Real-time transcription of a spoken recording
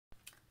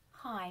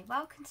Hi,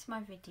 welcome to my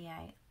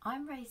video.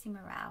 I'm Rosie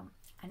XXX,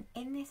 and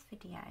in this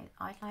video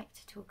I'd like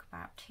to talk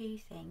about two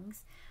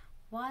things.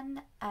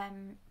 One,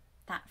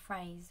 that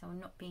phrase, or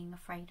not being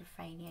afraid of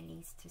failure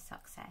leads to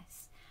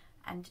success,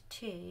 and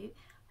two,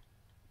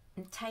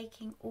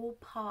 taking all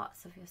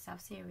parts of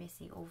yourself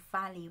seriously, or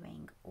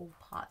valuing all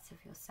parts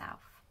of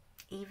yourself,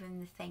 even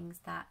the things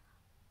that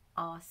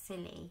are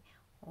silly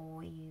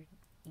or you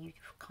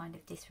kind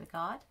of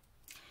disregard.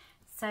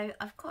 So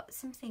I've got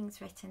some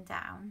things written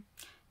down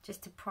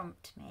just to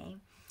prompt me.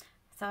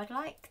 So I'd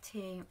like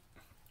to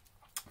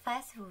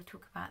first of all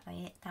talk about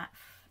the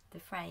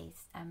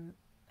phrase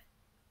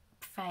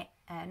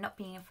not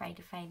being afraid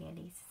of failure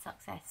leads to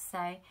success.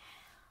 So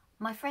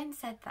my friend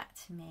said that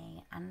to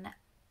me, and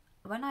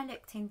when I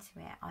looked into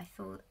it, I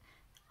thought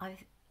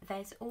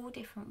there's all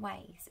different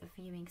ways of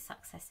viewing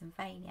success and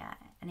failure,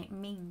 and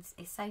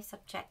it's so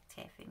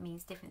subjective. It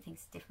means different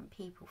things to different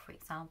people. For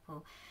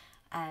example,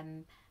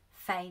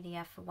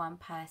 failure for one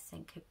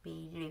person could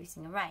be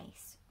losing a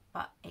race,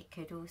 but it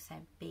could also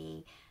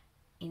be,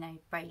 you know,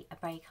 a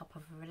breakup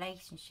of a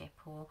relationship,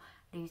 or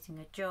losing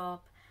a job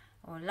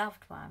or a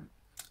loved one.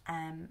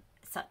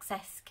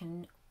 Success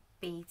can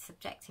be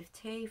subjective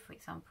too. For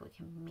example, it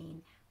can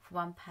mean for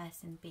one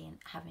person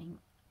having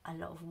a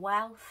lot of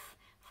wealth,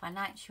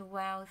 financial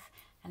wealth.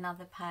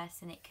 Another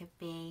person, it could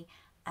be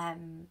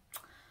having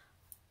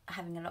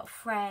a lot of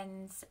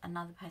friends.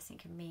 Another person,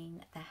 it can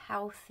mean their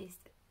health is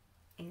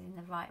in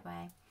the right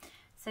way.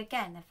 So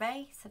again, they're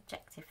very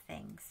subjective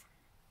things.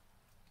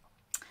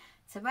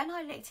 So when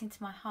I looked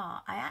into my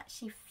heart, I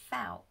actually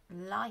felt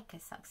like a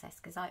success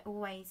because I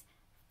always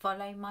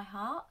follow my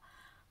heart.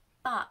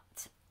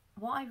 But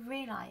what I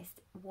realised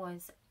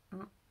was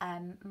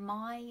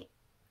my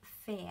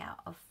fear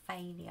of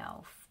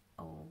failure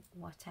or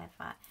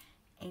whatever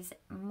is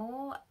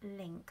more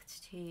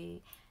linked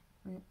to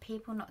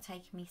people not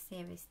taking me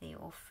seriously,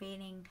 or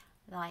feeling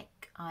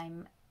like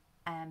I'm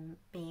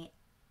being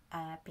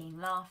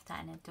laughed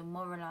at in a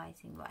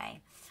demoralising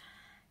way.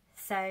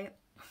 So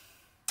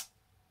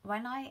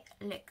when I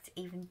looked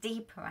even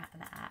deeper at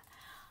that,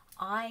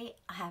 I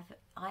have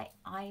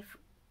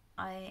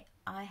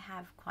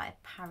quite a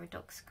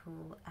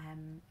paradoxical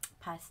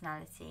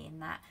personality, in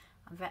that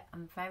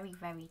I'm very,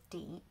 very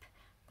deep,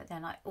 but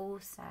then I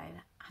also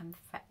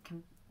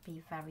can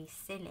be very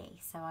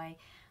silly. So I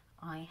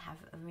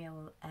have a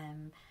real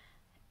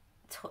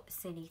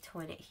silly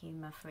toilet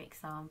humour, for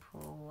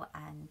example,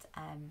 and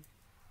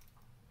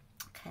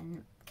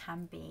can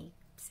be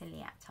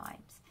silly at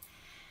times.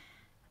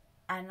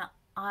 And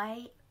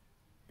I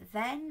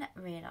then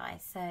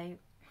realised, so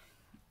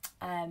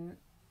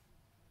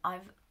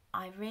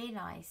I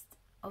realised,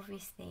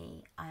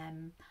 obviously,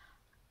 I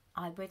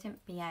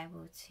wouldn't be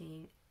able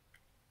to.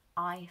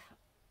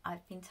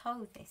 I've been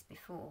told this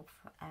before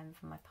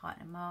from my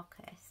partner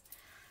Marcus,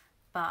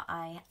 but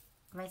I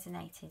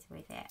resonated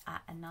with it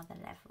at another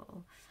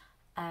level,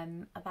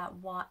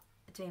 about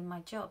doing my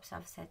job. So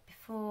I've said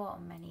before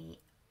on many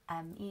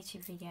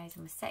YouTube videos,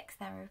 I'm a sex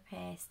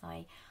therapist.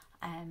 I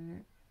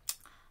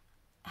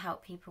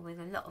help people with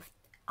a lot of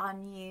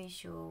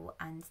unusual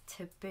and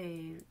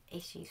taboo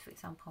issues. For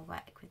example, I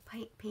work with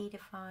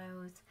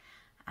paedophiles,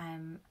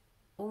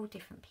 all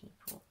different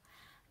people.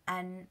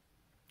 And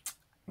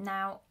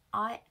now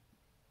I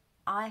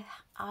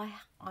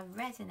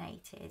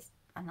resonated,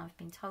 and I've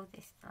been told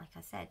this, like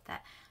I said,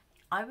 that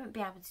I wouldn't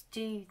be able to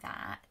do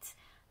that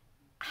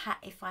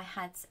if I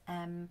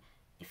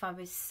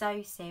was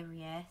so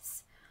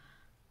serious,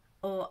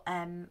 or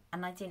and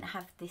I didn't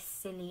have this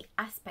silly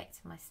aspect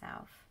of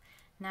myself.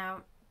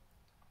 Now,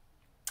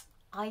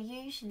 I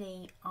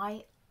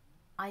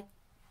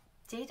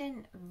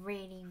didn't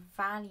really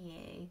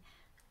value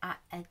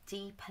at a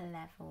deeper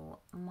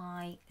level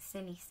my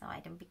silly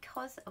side, and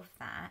because of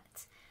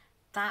that,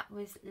 that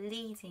was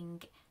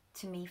leading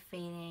to me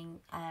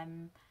feeling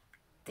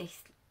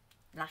this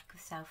lack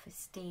of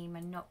self-esteem,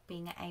 and not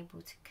being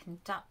able to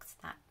conduct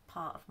that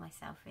part of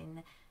myself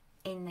in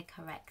the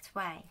correct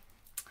way.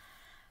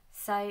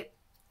 So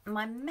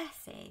my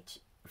message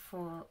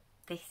for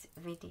this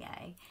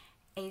video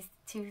is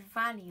to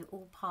value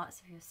all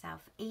parts of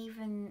yourself,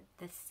 even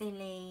the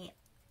silly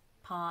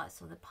parts,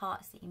 or the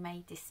parts that you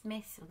may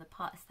dismiss, or the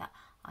parts that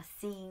are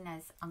seen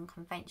as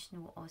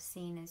unconventional or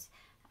seen as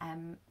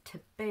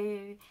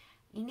taboo.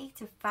 You need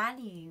to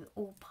value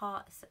all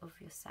parts of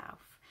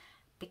yourself,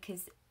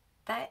 because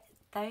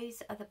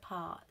those are the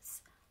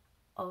parts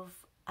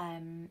of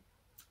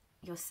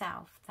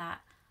yourself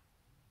that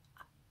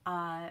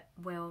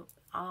will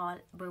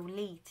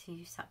lead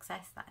to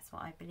success. That's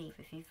what I believe.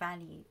 If you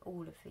value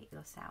all of it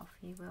yourself,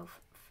 you will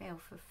feel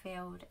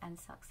fulfilled and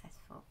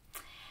successful.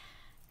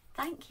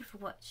 Thank you for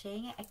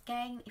watching.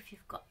 Again, if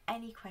you've got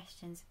any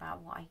questions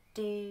about what I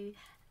do,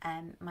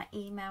 my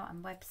email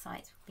and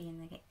websites will be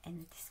in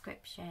the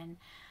description.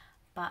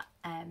 But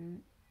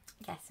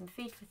yes, some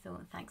food for thought,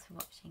 and thanks for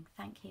watching.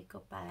 Thank you,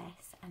 God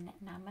bless, and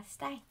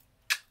namaste.